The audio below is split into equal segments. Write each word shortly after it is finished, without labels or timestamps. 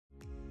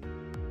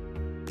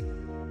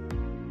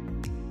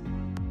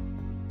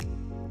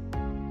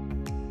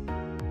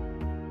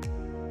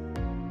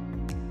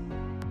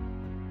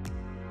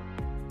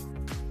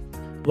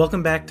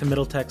Welcome back to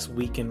Middle Tech's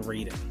Week in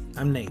Reading.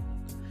 I'm Nate.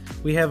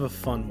 We have a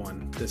fun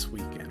one this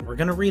weekend. We're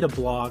going to read a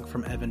blog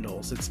from Evan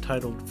Knowles. It's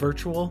titled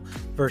Virtual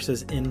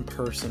versus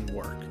In-Person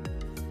Work.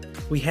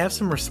 We have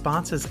some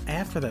responses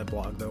after that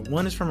blog, though.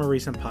 One is from a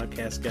recent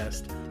podcast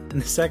guest,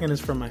 and the second is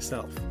from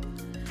myself.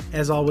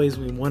 As always,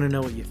 we want to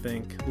know what you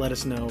think. Let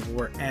us know.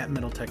 We're at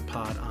Middle Tech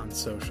Pod on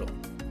social.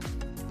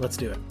 Let's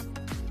do it.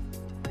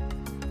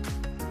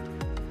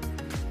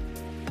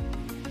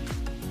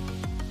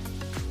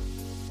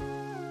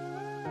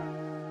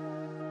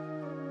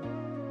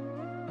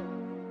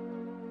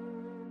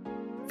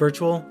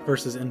 Virtual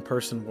versus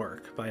In-Person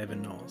Work by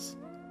Evan Knowles.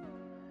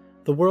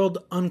 The world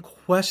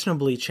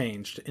unquestionably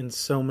changed in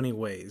so many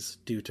ways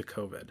due to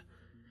COVID.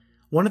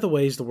 One of the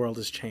ways the world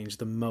has changed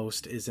the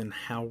most is in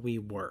how we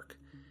work.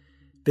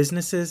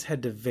 Businesses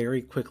had to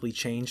very quickly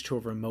change to a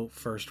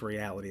remote-first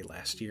reality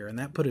last year, and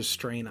that put a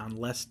strain on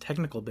less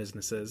technical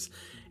businesses,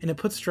 and it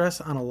put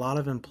stress on a lot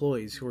of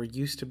employees who are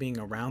used to being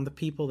around the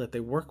people that they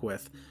work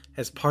with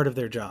as part of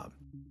their job.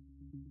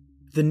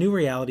 The new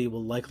reality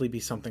will likely be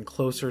something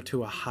closer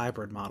to a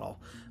hybrid model,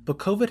 but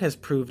COVID has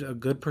proved a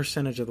good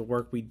percentage of the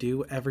work we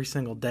do every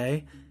single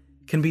day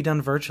can be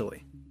done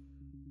virtually.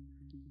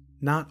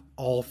 Not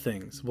all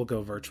things will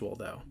go virtual,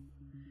 though.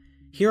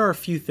 Here are a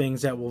few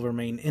things that will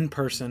remain in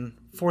person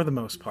for the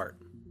most part.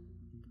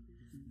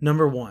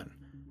 Number 1,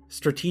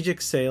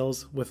 strategic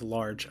sales with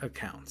large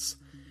accounts.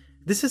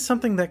 This is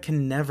something that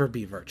can never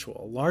be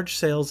virtual. Large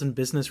sales and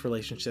business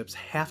relationships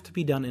have to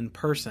be done in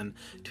person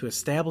to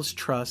establish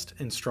trust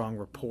and strong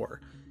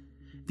rapport.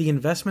 The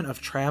investment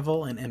of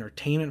travel and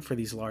entertainment for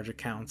these large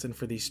accounts and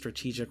for these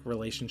strategic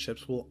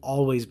relationships will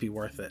always be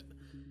worth it.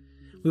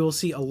 We will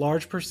see a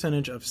large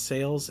percentage of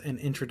sales and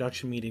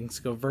introduction meetings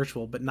go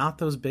virtual, but not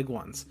those big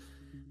ones.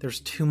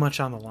 There's too much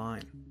on the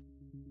line.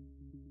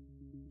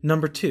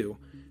 Number 2,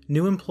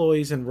 new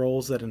employees and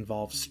roles that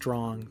involve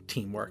strong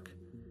teamwork.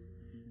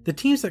 The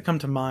teams that come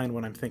to mind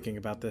when I'm thinking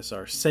about this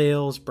are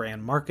sales,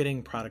 brand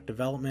marketing, product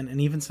development,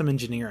 and even some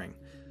engineering.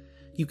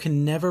 You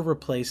can never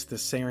replace the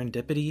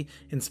serendipity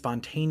and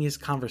spontaneous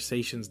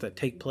conversations that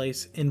take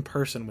place in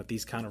person with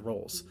these kind of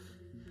roles,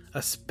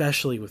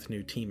 especially with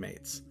new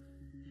teammates.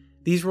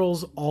 These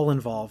roles all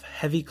involve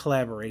heavy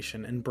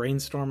collaboration and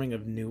brainstorming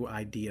of new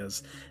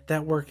ideas.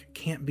 That work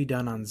can't be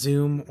done on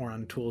Zoom or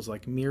on tools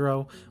like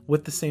Miro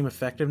with the same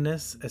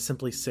effectiveness as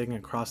simply sitting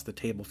across the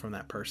table from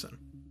that person.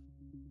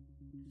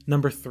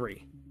 Number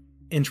 3,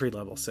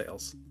 entry-level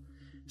sales.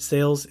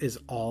 Sales is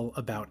all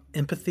about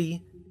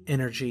empathy,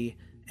 energy,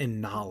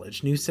 and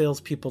knowledge. New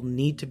salespeople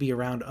need to be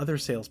around other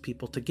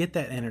salespeople to get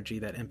that energy,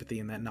 that empathy,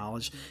 and that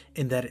knowledge,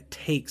 and that it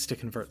takes to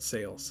convert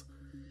sales.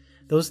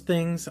 Those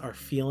things are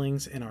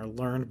feelings and are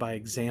learned by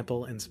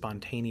example and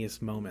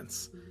spontaneous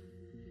moments.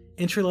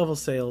 Entry-level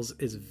sales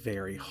is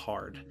very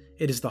hard.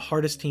 It is the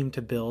hardest team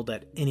to build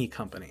at any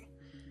company.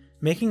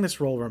 Making this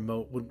role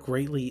remote would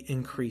greatly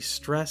increase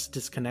stress,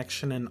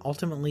 disconnection, and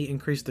ultimately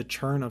increase the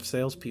churn of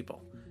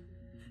salespeople.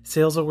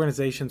 Sales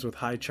organizations with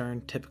high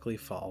churn typically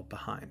fall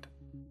behind.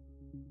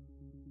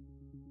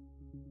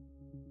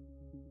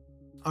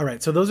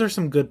 Alright, so those are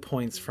some good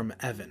points from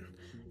Evan.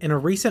 In a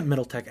recent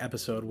Middle Tech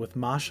episode with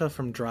Masha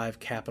from Drive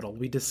Capital,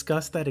 we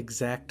discussed that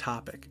exact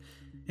topic,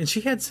 and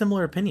she had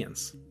similar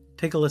opinions.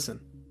 Take a listen.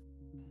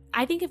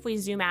 I think if we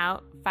zoom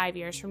out 5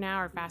 years from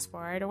now or fast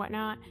forward or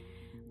whatnot,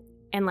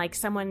 and like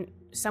someone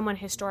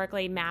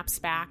historically maps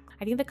back,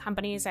 I think the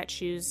companies that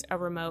choose a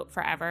remote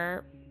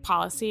forever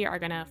policy are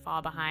going to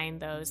fall behind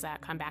those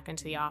that come back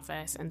into the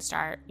office and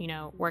start,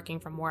 working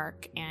from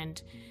work. And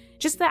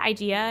just the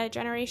idea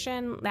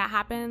generation that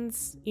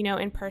happens,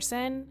 in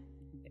person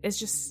is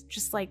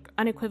just like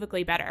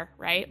unequivocally better,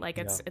 right? Like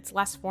it's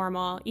less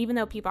formal, even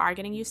though people are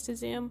getting used to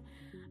Zoom.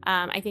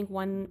 I think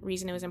one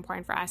reason it was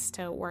important for us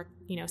to work,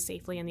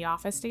 safely in the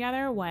office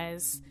together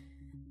was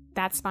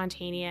that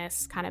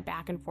spontaneous kind of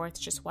back and forth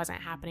just wasn't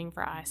happening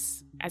for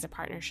us as a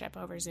partnership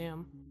over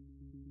Zoom.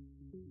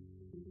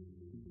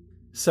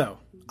 So,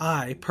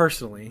 I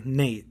personally,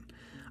 Nate,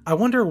 I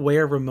wonder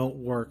where remote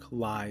work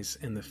lies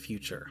in the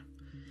future.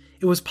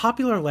 It was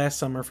popular last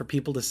summer for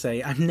people to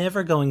say, I'm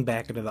never going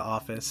back into the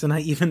office, and I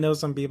even know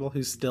some people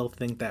who still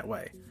think that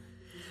way.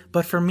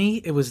 But for me,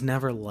 it was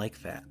never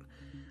like that.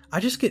 I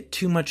just get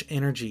too much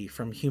energy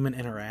from human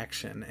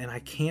interaction, and I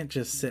can't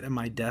just sit at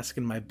my desk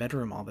in my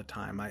bedroom all the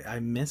time. I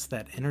miss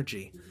that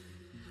energy.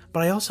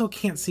 But I also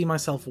can't see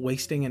myself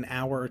wasting an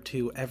hour or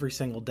two every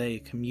single day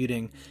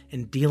commuting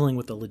and dealing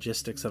with the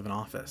logistics of an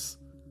office.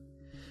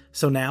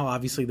 So now,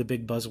 obviously, the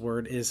big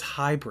buzzword is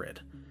hybrid.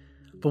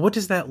 But what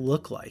does that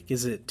look like?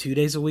 Is it 2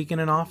 days a week in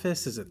an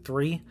office? Is it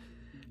 3?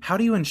 How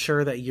do you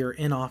ensure that you're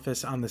in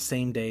office on the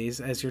same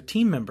days as your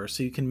team members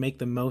so you can make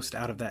the most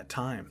out of that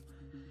time?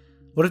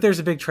 What if there's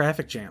a big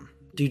traffic jam?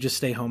 Do you just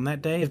stay home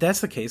that day? If that's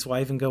the case, why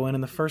even go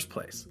in the first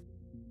place?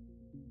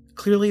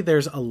 Clearly,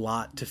 there's a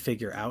lot to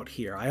figure out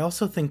here. I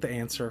also think the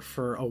answer,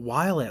 for a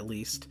while at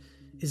least,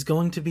 is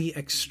going to be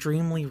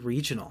extremely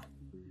regional.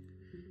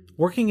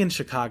 Working in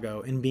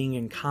Chicago and being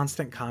in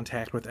constant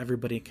contact with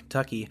everybody in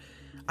Kentucky,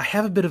 I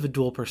have a bit of a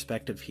dual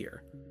perspective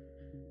here.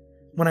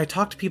 When I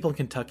talk to people in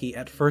Kentucky,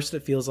 at first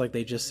it feels like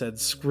they just said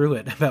screw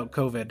it about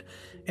COVID,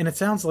 and it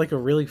sounds like a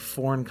really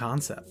foreign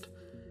concept.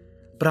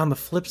 But on the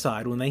flip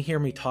side, when they hear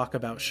me talk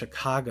about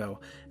Chicago,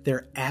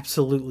 they're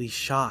absolutely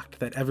shocked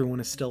that everyone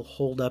is still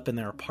holed up in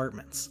their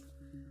apartments.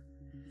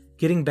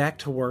 Getting back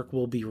to work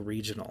will be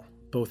regional,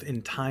 both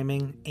in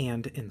timing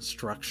and in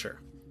structure.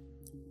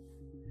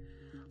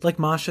 Like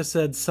Masha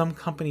said, some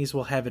companies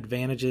will have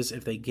advantages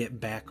if they get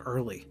back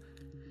early.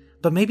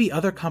 But maybe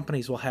other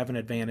companies will have an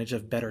advantage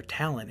of better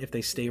talent if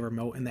they stay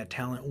remote and that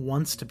talent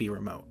wants to be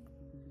remote.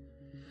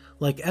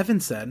 Like Evan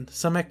said,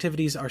 some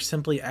activities are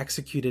simply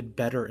executed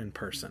better in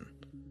person.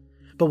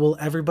 But will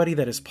everybody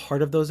that is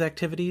part of those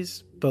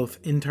activities, both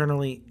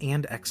internally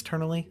and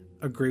externally,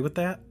 agree with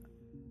that?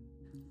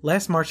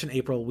 Last March and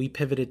April, we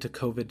pivoted to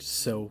COVID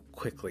so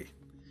quickly.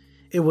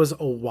 It was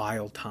a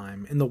wild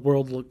time, and the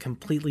world looked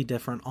completely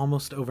different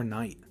almost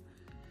overnight.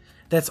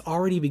 That's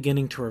already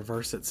beginning to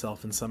reverse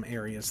itself in some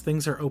areas.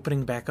 Things are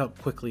opening back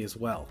up quickly as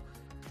well.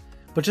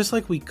 But just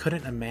like we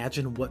couldn't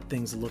imagine what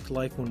things looked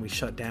like when we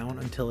shut down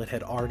until it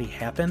had already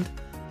happened,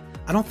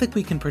 I don't think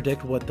we can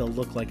predict what they'll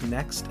look like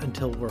next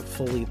until we're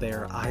fully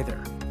there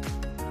either.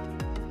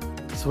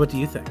 So what do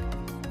you think?